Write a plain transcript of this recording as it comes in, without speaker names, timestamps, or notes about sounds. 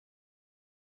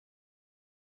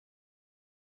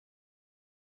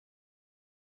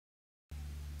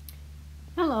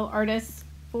Hello artists.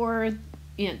 For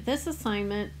this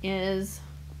assignment is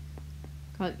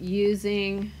called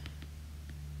using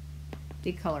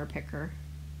the color picker.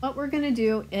 What we're going to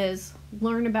do is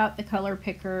learn about the color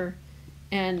picker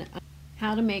and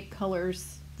how to make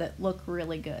colors that look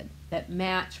really good, that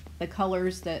match the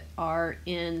colors that are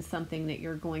in something that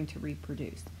you're going to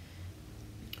reproduce.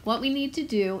 What we need to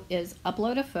do is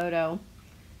upload a photo,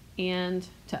 and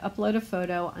to upload a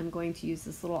photo I'm going to use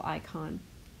this little icon,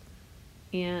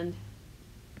 and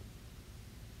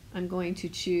I'm going to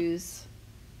choose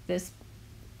this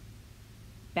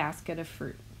basket of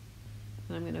fruit,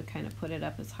 and I'm going to kind of put it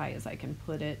up as high as I can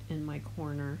put it in my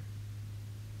corner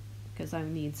because I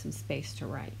need some space to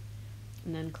write,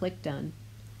 and then click done.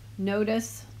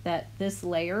 Notice that this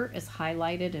layer is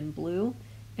highlighted in blue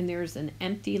and there's an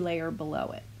empty layer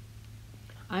below it.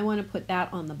 I want to put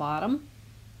that on the bottom,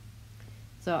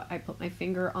 so I put my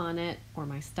finger on it or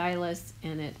my stylus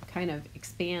and it kind of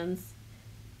expands,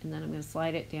 and then I'm going to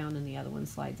slide it down and the other one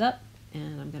slides up,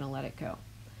 and I'm going to let it go.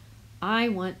 I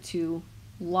want to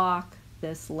lock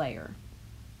this layer.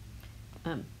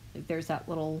 There's a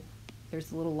little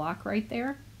lock right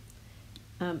there.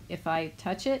 If I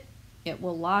touch it, it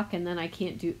will lock, and then I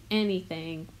can't do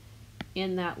anything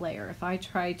in that layer. If I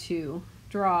try to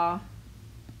draw,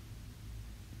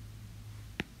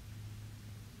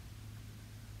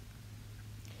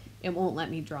 it won't let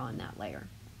me draw in that layer.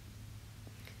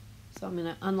 So I'm going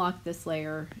to unlock this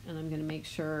layer, and I'm going to make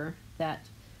sure that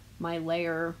my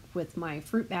layer with my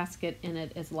fruit basket in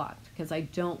it is locked, because I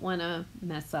don't want to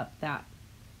mess up that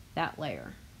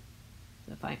layer.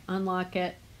 So if I unlock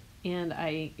it and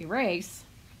I erase,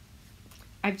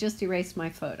 I've just erased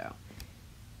my photo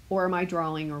or my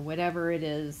drawing or whatever it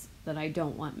is that I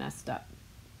don't want messed up.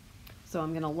 So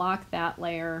I'm going to lock that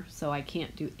layer so I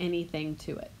can't do anything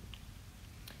to it.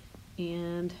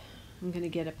 And I'm going to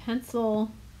get a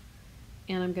pencil,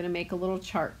 and I'm going to make a little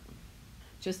chart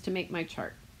just to make my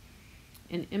chart.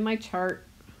 And in my chart,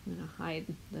 I'm going to hide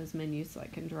those menus so I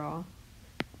can draw.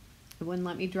 It wouldn't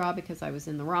let me draw because I was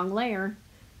in the wrong layer.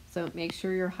 So make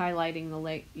sure you're highlighting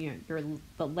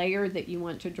the layer that you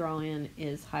want to draw in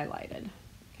is highlighted.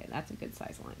 Okay, that's a good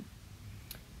size line.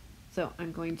 So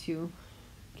I'm going to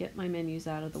get my menus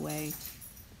out of the way.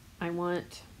 I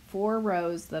want 4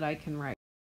 rows that I can write.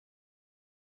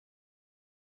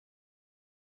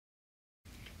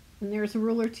 And there's a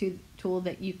ruler tool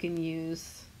that you can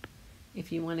use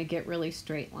if you want to get really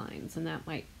straight lines, and that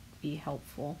might be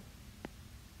helpful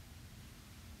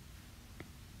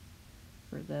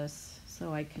for this,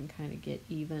 so I can kind of get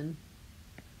even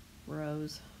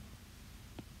rows.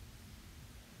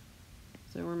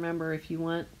 So remember, if you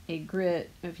want a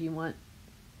grid, if you want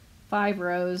 5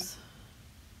 rows,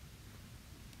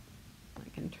 I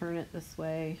can turn it this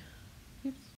way.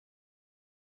 Oops.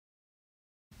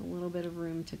 A little bit of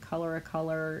room to color a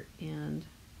color and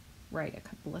write a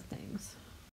couple of things.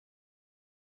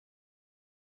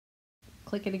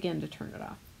 Click it again to turn it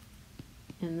off.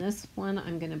 In this one,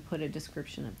 I'm going to put a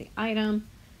description of the item,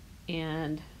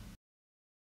 and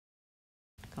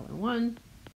color 1,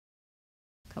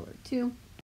 color 2,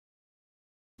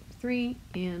 3,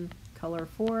 and color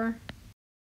 4.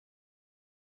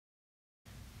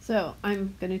 So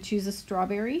I'm going to choose a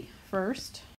strawberry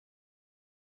first.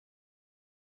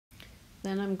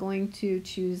 Then I'm going to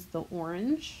choose the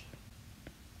orange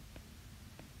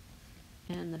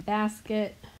and the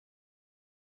basket,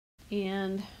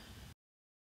 and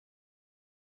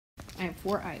I have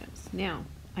 4 items. Now,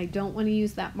 I don't want to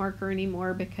use that marker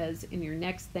anymore because in your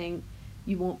next thing,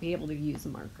 you won't be able to use a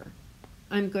marker.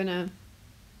 I'm going to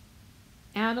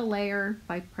add a layer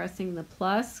by pressing the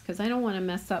plus because I don't want to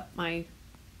mess up my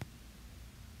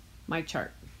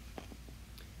chart.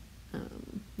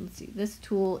 Let's see, this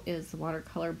tool is the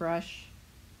watercolor brush,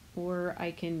 or I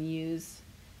can use,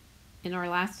 in our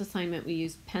last assignment we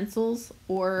used pencils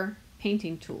or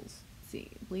painting tools. Let's see,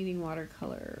 bleeding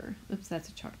watercolor, oops, that's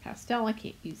a chalk pastel, I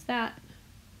can't use that.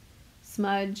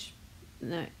 Smudge,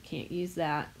 no, can't use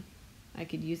that. I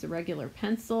could use a regular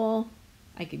pencil,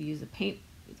 I could use a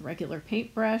regular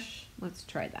paintbrush. Let's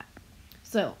try that.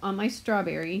 So on my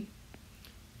strawberry,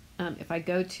 if I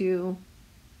go to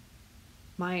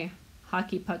my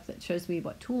hockey puck that shows me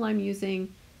what tool I'm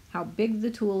using, how big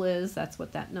the tool is, that's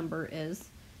what that number is,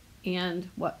 and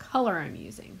what color I'm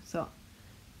using. So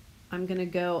I'm going to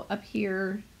go up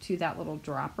here to that little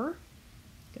dropper.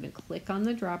 I'm going to click on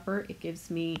the dropper. It gives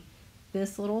me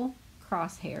this little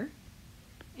crosshair,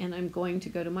 and I'm going to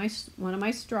go to one of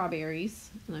my strawberries,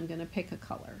 and I'm going to pick a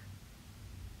color.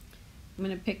 I'm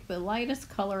going to pick the lightest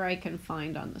color I can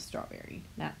find on the strawberry.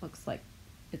 That looks like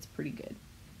it's pretty good.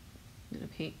 I'm going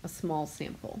to paint a small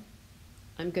sample.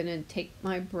 I'm going to take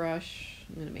my brush,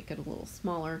 I'm going to make it a little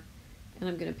smaller, and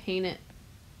I'm going to paint it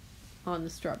on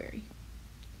the strawberry.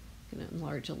 I'm going to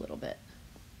enlarge a little bit.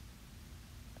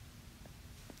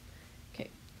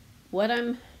 Okay, what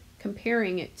I'm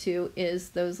comparing it to is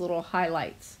those little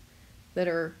highlights that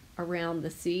are around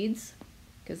the seeds,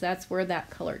 because that's where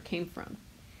that color came from.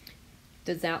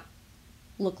 Does that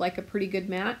look like a pretty good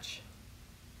match?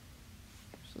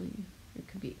 Actually, it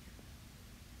could be.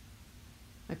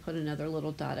 I put another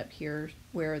little dot up here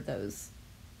where those,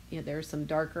 there's some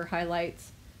darker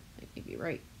highlights. Like maybe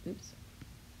right, oops.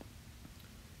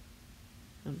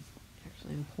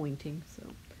 Actually, I'm pointing, so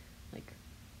like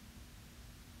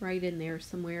right in there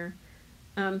somewhere.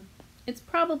 It's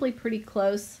probably pretty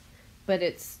close, but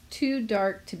it's too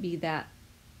dark to be that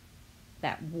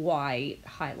white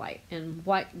highlight. And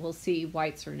white, we'll see,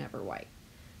 whites are never white.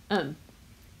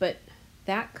 But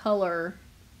that color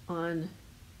on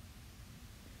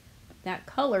that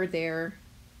color there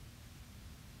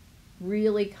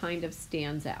really kind of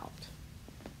stands out.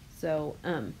 So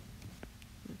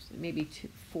actually maybe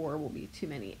 4 will be too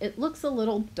many. It looks a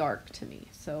little dark to me,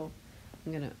 so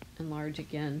I'm going to enlarge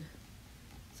again.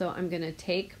 So I'm going to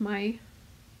take my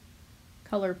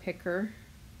color picker.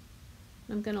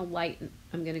 I'm going to lighten.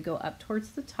 I'm going to go up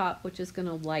towards the top, which is going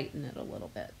to lighten it a little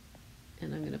bit.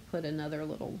 And I'm going to put another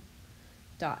little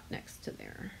dot next to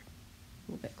there,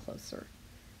 a little bit closer.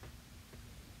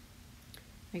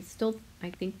 I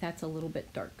think that's a little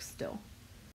bit dark still.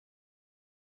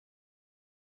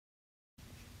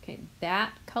 Okay,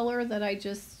 that color that I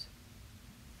just,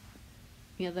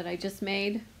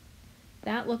 made,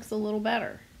 that looks a little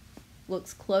better.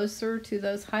 Looks closer to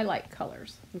those highlight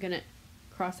colors. I'm going to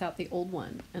cross out the old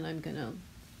one and I'm going to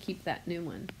keep that new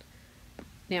one.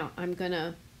 Now I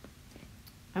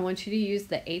want you to use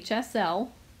the HSL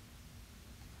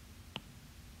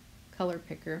color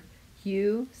picker,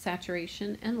 hue,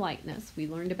 saturation, and lightness. We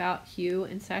learned about hue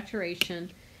and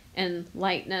saturation, and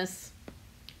lightness,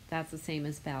 that's the same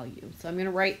as value. So I'm going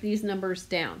to write these numbers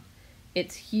down.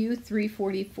 It's hue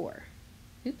 344.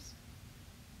 Oops.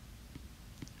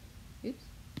 Oops.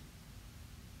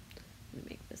 I'm going to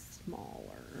make this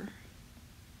smaller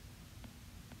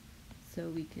so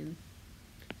we can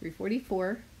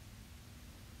 344,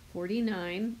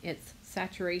 49. It's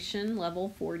saturation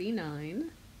level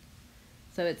 49.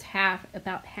 So it's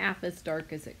about half as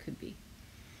dark as it could be.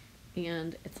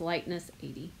 And its lightness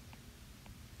 80.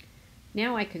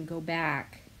 Now I can go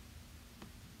back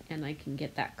and I can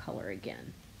get that color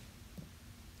again.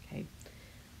 Okay.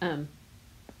 All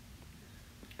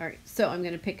right, so I'm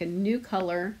going to pick a new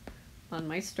color on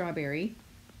my strawberry.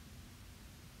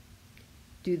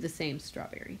 Do the same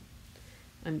strawberry.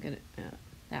 I'm going to,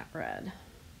 that red.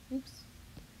 Oops.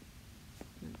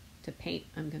 To paint,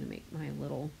 I'm going to make my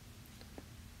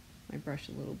brush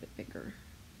a little bit bigger.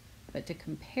 But to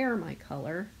compare my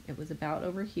color, it was about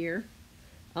over here.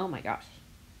 Oh my gosh,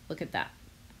 look at that.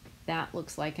 That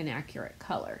looks like an accurate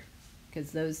color,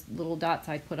 because those little dots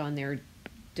I put on there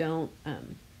don't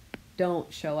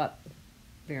show up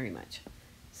very much.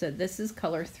 So this is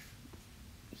color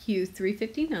hue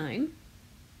 359.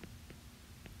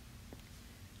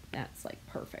 That's like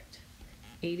perfect.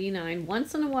 89.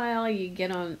 Once in a while you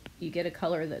get a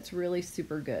color that's really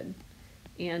super good.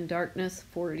 And darkness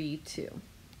 42,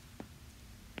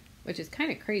 which is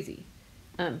kind of crazy.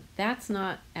 That's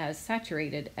not as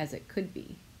saturated as it could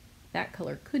be. That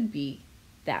color could be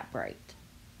that bright,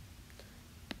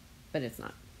 but it's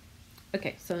not.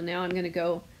 Okay, so now I'm going to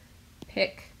go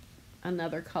pick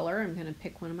another color. I'm going to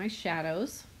pick one of my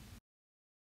shadows,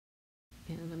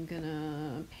 and I'm going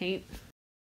to paint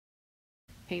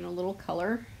a little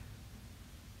color.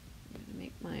 I'm going to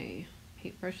make my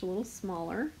paintbrush a little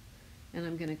smaller. And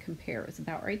I'm going to compare. It's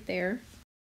about right there.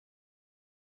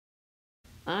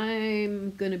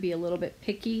 I'm going to be a little bit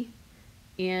picky,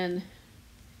 and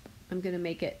I'm going to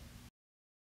make it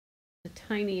the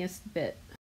tiniest bit.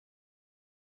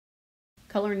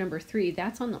 Color number 3,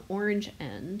 that's on the orange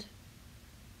end,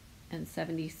 and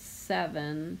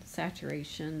 77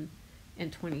 saturation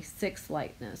and 26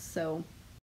 lightness. So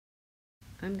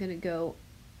I'm going to go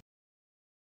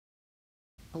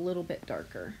a little bit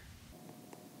darker.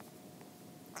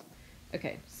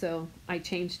 Okay, so I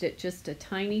changed it just a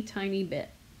tiny, tiny bit.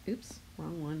 Oops,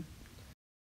 wrong one.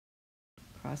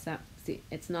 Cross that. See,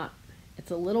 it's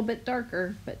a little bit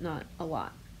darker, but not a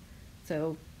lot.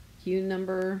 So hue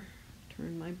number,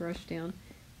 turn my brush down.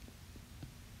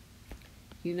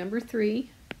 Hue number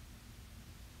 3,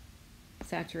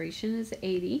 saturation is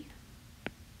 80,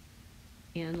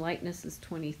 and lightness is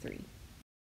 23.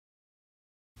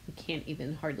 You can't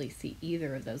even hardly see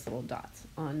either of those little dots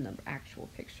on the actual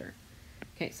picture.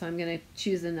 Okay, so I'm going to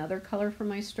choose another color for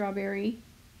my strawberry.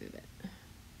 Move it.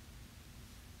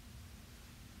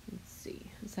 Let's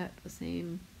see, is that the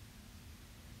same?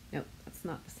 Nope, that's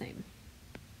not the same.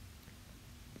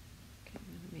 Okay, I'm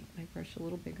going to make my brush a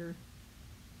little bigger.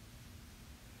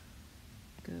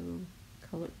 Go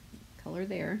color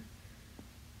there.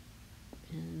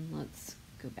 And let's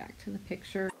go back to the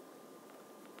picture.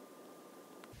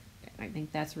 Okay, I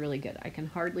think that's really good. I can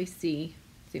hardly see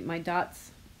my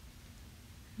dots.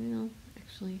 Well,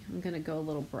 actually, I'm going to go a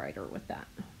little brighter with that.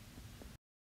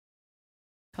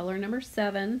 Color number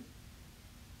 7,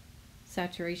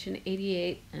 saturation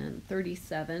 88 and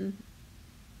 37.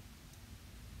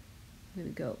 I'm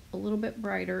going to go a little bit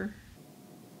brighter.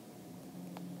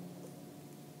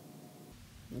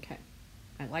 Okay,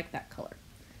 I like that color.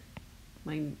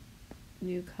 My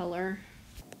new color.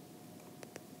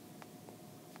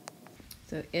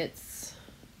 So it's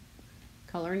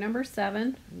color number 7.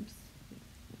 Oops,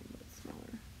 a little bit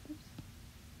smaller. Oops.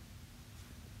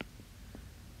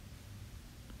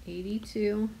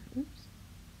 82. Oops,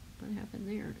 what happened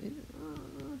there?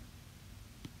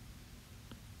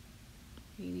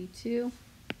 82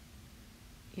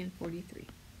 and 43.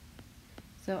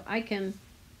 So I can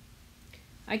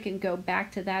go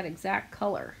back to that exact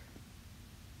color.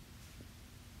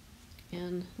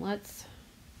 And let's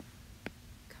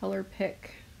color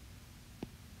pick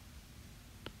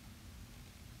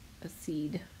a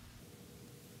seed.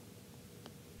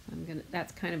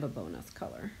 That's kind of a bonus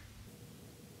color.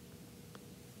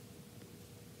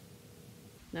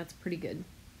 That's pretty good.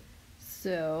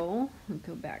 So I'll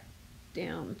go back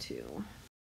down to,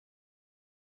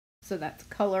 so that's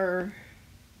color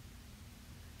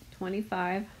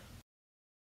 25,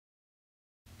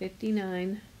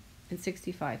 59, and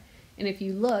 65. And if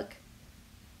you look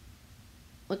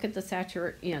at the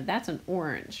saturation, that's an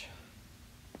orange.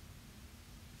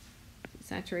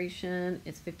 Saturation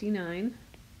is 59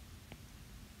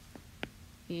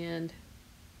 and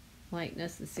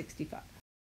lightness is 65.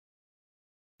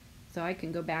 So I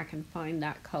can go back and find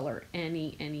that color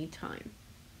any time.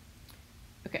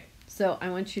 Okay, so I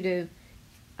want you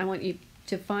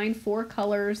to find 4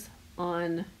 colors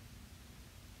on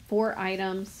 4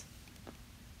 items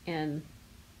and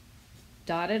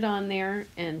dot it on there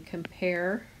and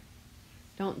compare.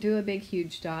 Don't do a big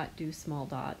huge dot, do small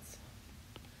dots.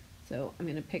 So I'm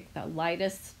going to pick the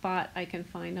lightest spot I can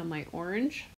find on my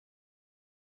orange.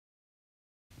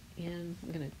 And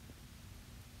I'm going to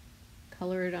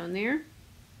color it on there.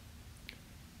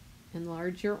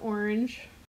 Enlarge your orange.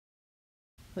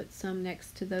 Put some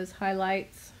next to those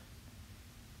highlights.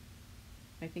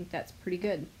 I think that's pretty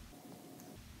good.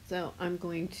 So I'm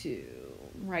going to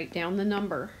write down the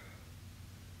number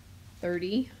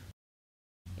 30,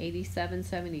 87,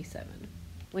 77.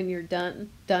 When you're done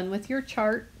with your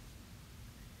chart,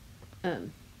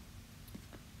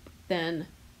 then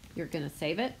you're going to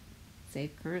save it,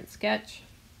 save current sketch,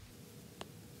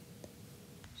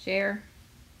 share,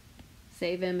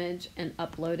 save image, and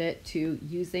upload it to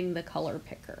using the color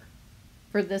picker.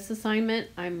 For this assignment,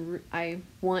 I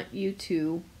want you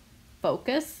to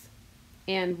focus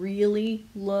and really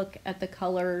look at the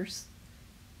colors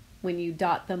when you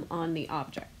dot them on the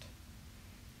object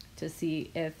to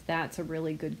see if that's a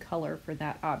really good color for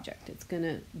that object.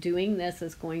 Doing this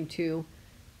is going to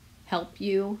help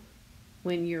you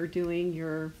when you're doing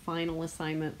your final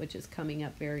assignment, which is coming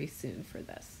up very soon for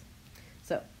this.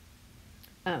 So,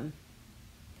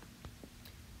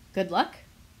 good luck.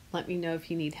 Let me know if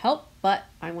you need help, but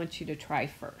I want you to try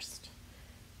first.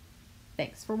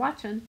 Thanks for watching.